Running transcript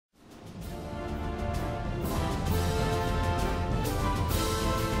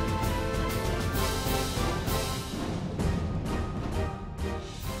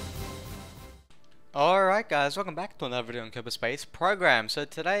Alright guys, welcome back to another video on Kerbal Space Program. So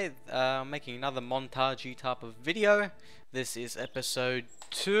today, I'm making another montage type of video. This is episode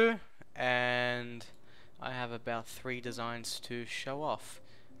 2, and I have about 3 designs to show off.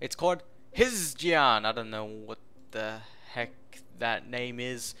 It's called Hizjian. I don't know what the heck that name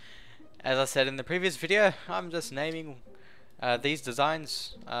is. As I said in the previous video, I'm just naming these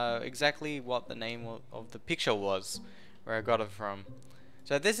designs exactly what the name of the picture was, where I got it from.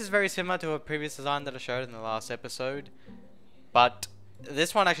 So this is very similar to a previous design that I showed in the last episode, but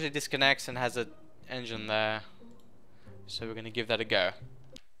this one actually disconnects and has an engine there, so we're going to give that a go.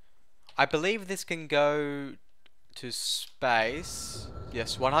 I believe this can go to space.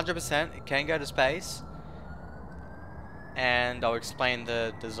 Yes, 100% it can go to space, and I'll explain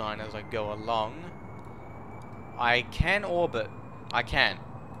the design as I go along. I can orbit, I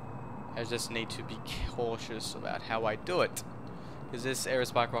just need to be cautious about how I do it, because this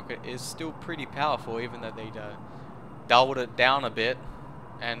Aerospike rocket is still pretty powerful, even though they dulled it down a bit.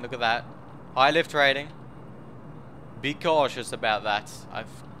 And look at that, high lift rating. Be cautious about that. I've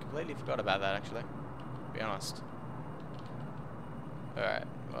completely forgot about that, actually, to be honest. Alright,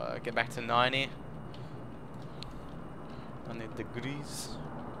 get back to 90 degrees,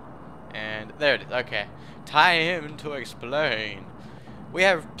 and there it is. Okay, time to explain. We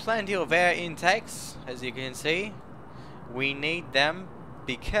have plenty of air intakes, as you can see. We need them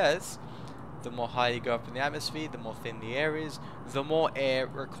because the more high you go up in the atmosphere, the more thin the air is, the more air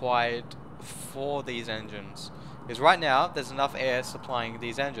required for these engines. Because right now, there's enough air supplying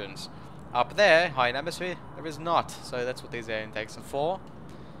these engines. Up there, high in atmosphere, there is not. So that's what these air intakes are for,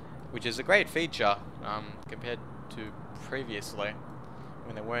 which is a great feature compared to previously,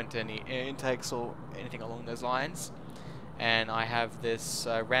 when there weren't any air intakes or anything along those lines. And I have this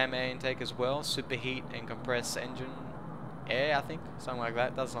ram air intake as well, superheat and compress engine air, I think, something like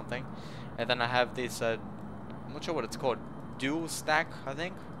that, does something. And then I have this, I'm not sure what it's called, dual stack, I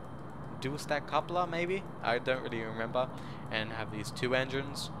think, dual stack coupler maybe, I don't really remember. And I have these 2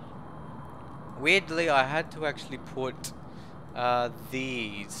 engines. Weirdly, I had to actually put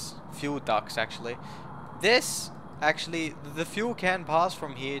these fuel ducts, actually. This, actually, the fuel can pass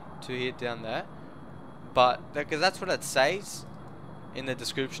from here to here down there, but, because that's what it says in the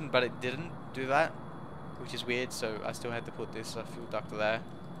description, but it didn't do that, which is weird, so I still had to put this fuel duct there.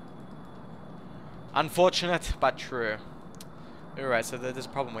 Unfortunate, but true. Alright, so there's a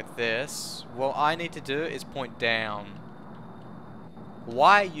problem with this. What I need to do is point down.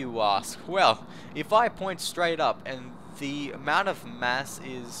 Why, you ask? Well, if I point straight up and the amount of mass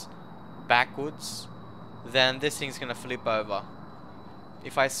is backwards, then this thing's gonna flip over.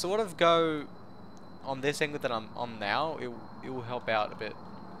 If I sort of go on this angle that I'm on now, it will help out a bit.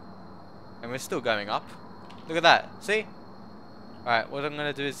 And we're still going up. Look at that. See? Alright, what I'm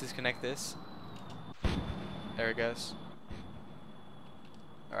going to do is disconnect this. There it goes.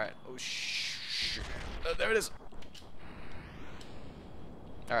 Alright. Oh, shit. Oh, there it is.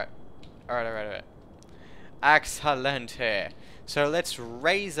 Alright. Alright. Excellent here. So let's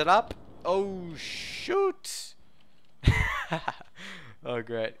raise it up. Oh, shoot. Oh,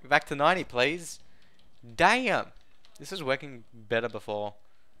 great. Back to 90, please. Damn. This is working better before.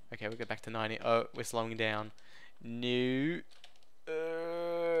 Okay, we'll get back to 90. Oh, we're slowing down. No.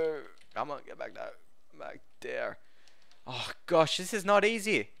 Come on, get back there. Back there. Oh, gosh, this is not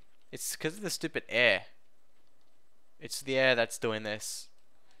easy. It's because of the stupid air. It's the air that's doing this.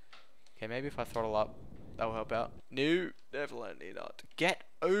 Okay, maybe if I throttle up, that will help out. No, definitely not. Get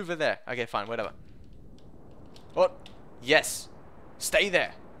over there. Okay, fine, whatever. What? Yes. Stay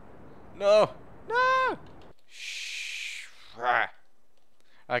there. No. No. Shh.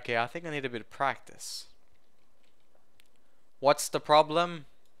 Okay, I think I need a bit of practice. What's the problem?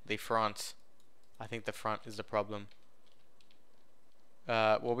 The front. I think the front is the problem.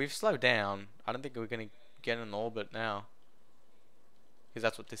 Well, we've slowed down. I don't think we're going to get in orbit now, because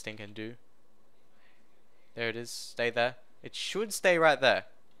that's what this thing can do. There it is. Stay there. It should stay right there.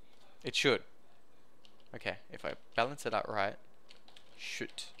 It should. Okay, if I balance it out right.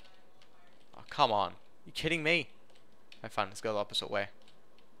 Shoot. Oh, come on. You kidding me? Okay, fine. Let's go the opposite way.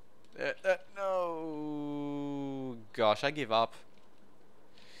 No, gosh, I give up.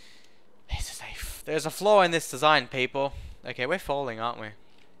 There's a flaw in this design, people. Okay, we're falling, aren't we?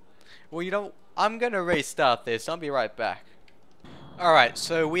 Well, you know, I'm gonna restart this. I'll be right back. Alright,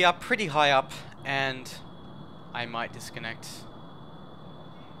 so we are pretty high up, and I might disconnect.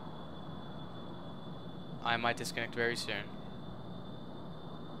 I might disconnect very soon.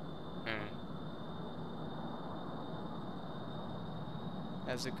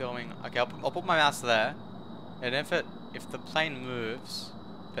 How's it going? Okay, I'll put my mouse there, and if the plane moves,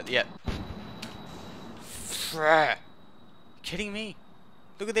 but yeah, Bruh. Kidding me?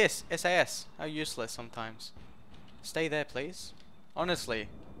 Look at this. SAS. How useless sometimes. Stay there, please. Honestly.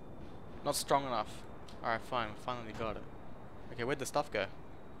 Not strong enough. Alright, fine. We finally got it. Okay, where'd the stuff go?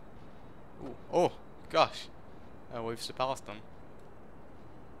 Ooh. Oh, gosh. Oh, we've surpassed them.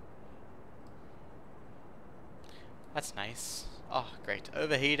 That's nice. Oh, great.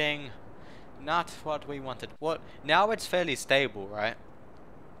 Overheating. Not what we wanted. What? Now it's fairly stable, right?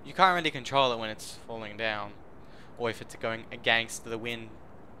 You can't really control it when it's falling down. Or if it's going against the wind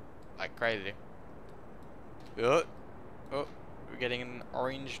like crazy. Oh, oh, we're getting an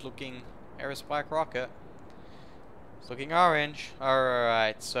orange looking aerospike rocket. It's looking orange.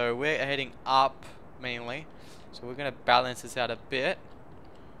 Alright, so we're heading up mainly. So we're going to balance this out a bit.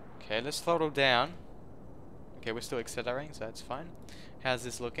 Okay, let's throttle down. Okay, we're still accelerating, so that's fine. How's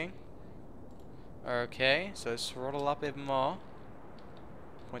this looking? Okay, so let's throttle up even more.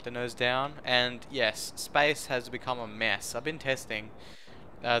 Point the nose down. And yes, space has become a mess. I've been testing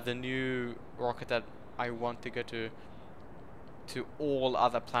the new rocket that I want to go to all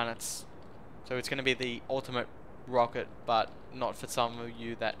other planets. So it's going to be the ultimate rocket, but not for some of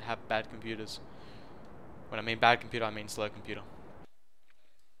you that have bad computers. When I mean bad computer, I mean slow computer.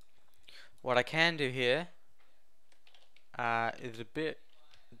 What I can do here is a bit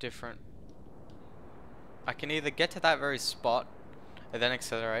different. I can either get to that very spot and then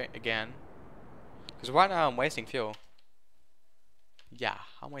accelerate again, because right now I'm wasting fuel. Yeah,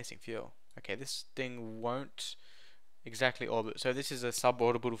 I'm wasting fuel. Okay, this thing won't exactly orbit. So this is a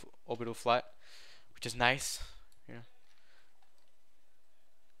suborbital flight, which is nice. Yeah.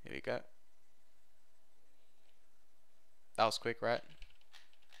 Here we go. That was quick, right?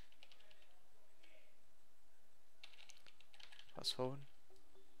 Fast forward.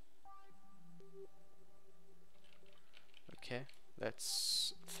 Okay,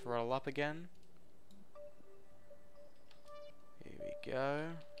 let's throttle up again. Here we go.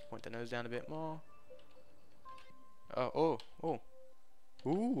 Point the nose down a bit more. Oh. Ooh,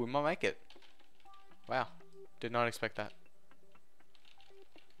 we might make it. Wow, did not expect that.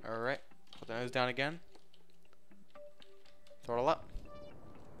 Alright, put the nose down again. Throttle up.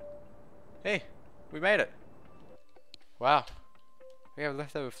 Hey, we made it. Wow, we have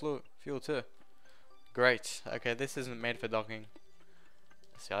leftover fuel too. Great. Okay, this isn't made for docking.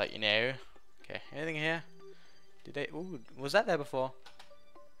 So I'll let you know. Okay, anything here? Did they? Ooh, was that there before?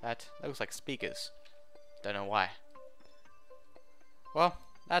 That looks like speakers. Don't know why. Well,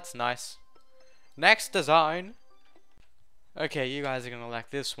 that's nice. Next design. Okay, you guys are gonna like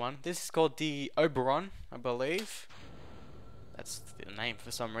this one. This is called the Oberon, I believe. That's the name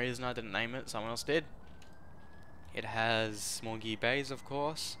for some reason. I didn't name it, someone else did. It has small gear bays, of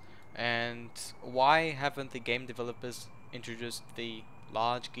course. And why haven't the game developers introduced the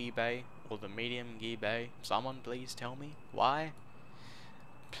large gear bay or the medium gear bay? Someone please tell me why.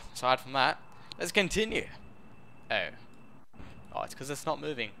 Aside from that, let's continue. Oh, it's because it's not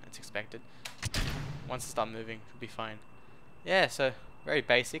moving. It's expected. Once it's done moving, it'll be fine. Yeah, so very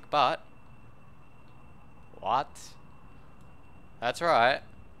basic, but what? That's right.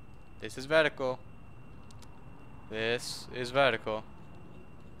 This is vertical. This is vertical.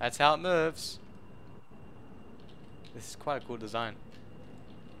 That's how it moves. This is quite a cool design.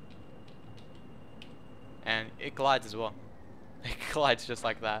 And it glides as well. It glides just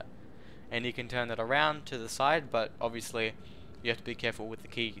like that. And you can turn it around to the side, but obviously you have to be careful with the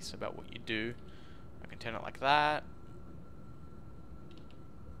keys about what you do. I can turn it like that.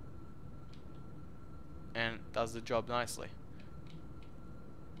 And it does the job nicely.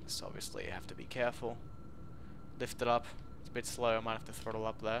 So obviously you have to be careful. Lift it up. It's a bit slow, I might have to throttle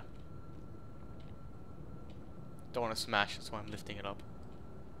up there. Don't want to smash, that's why I'm lifting it up.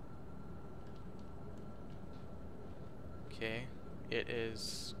 Okay, it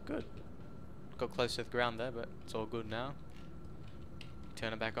is good. Got close to the ground there, but it's all good now.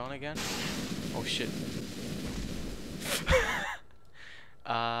 Turn it back on again. Oh shit.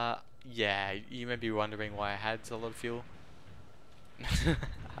 Yeah, you may be wondering why I had a lot of fuel.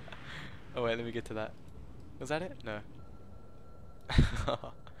 Oh wait, let me get to that. Was that it? No.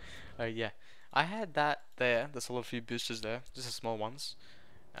 Oh yeah, I had that there. There's a lot of few boosters there, just the small ones,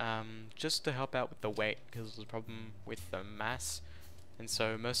 just to help out with the weight, because there's a problem with the mass, and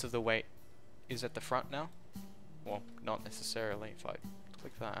so most of the weight is at the front now. Well, not necessarily. If I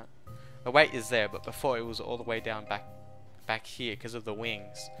click that, the weight is there, but before it was all the way down back here because of the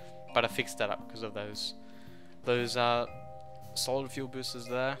wings. But I fixed that up because of those solid fuel boosters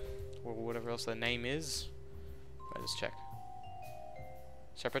there, or whatever else their name is. Let's check.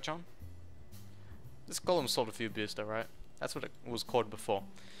 Sepratron? Let's call them solid fuel booster, right? That's what it was called before.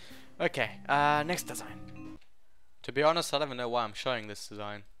 Okay, next design. To be honest, I don't even know why I'm showing this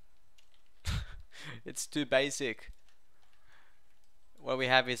design. It's too basic. What we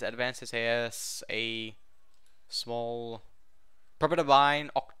have is advanced SAS, a small proper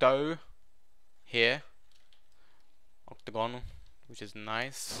octo here, octagon, which is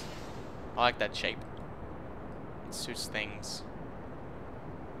nice. I like that shape. It suits things.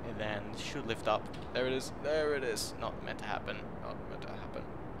 And then it should lift up. There it is. There it is. Not meant to happen. Not meant to happen.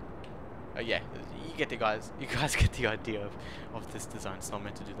 Oh yeah, you guys get the idea of this design. It's not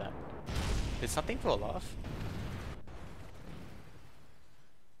meant to do that. There's something for a laugh.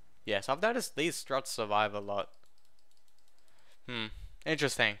 Yes, I've noticed these struts survive a lot.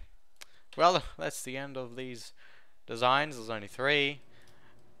 Interesting. Well, that's the end of these designs. There's only 3.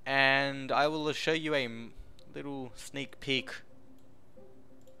 And I will show you a little sneak peek.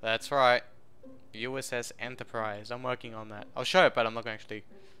 That's right. USS Enterprise. I'm working on that. I'll show it, but I'm not actually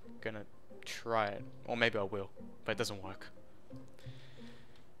gonna try it. Or maybe I will, but it doesn't work.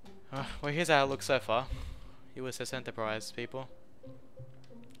 Well, here's how it looks so far. USS Enterprise, people.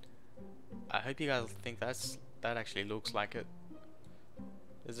 I hope you guys think that actually looks like it.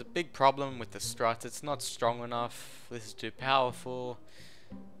 There's a big problem with the struts. It's not strong enough. This is too powerful.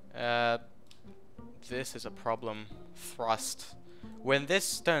 This is a problem. Thrust. When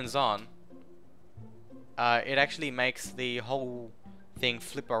this turns on, it actually makes the whole thing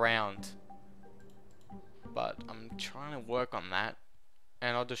flip around. But I'm trying to work on that,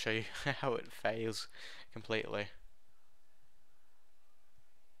 and I'll just show you how it fails completely.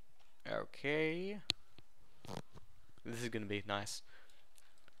 Okay. This is gonna be nice.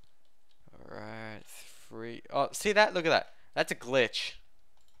 Alright, 3. Oh, see that? Look at that. That's a glitch.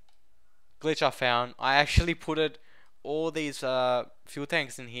 Glitch I found. I actually put all these fuel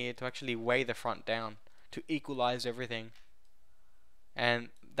tanks in here to actually weigh the front down, to equalize everything. And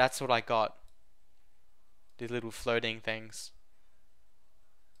that's what I got. These little floating things.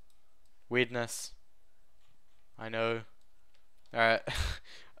 Weirdness. I know. Alright.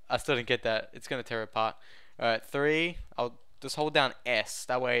 I still didn't get that. It's gonna tear apart. Alright, 3. I'll just hold down S.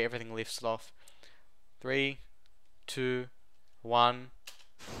 That way everything lifts off. 3, 2, 1.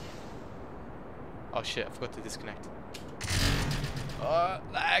 Oh shit, I forgot to disconnect.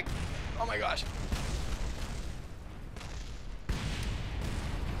 Lag. Oh my gosh.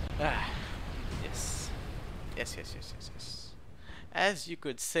 Yes. Yes. As you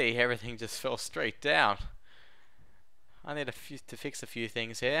could see, everything just fell straight down. I need to fix a few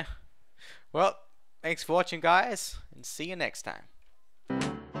things here. Well, thanks for watching, guys, and see you next time.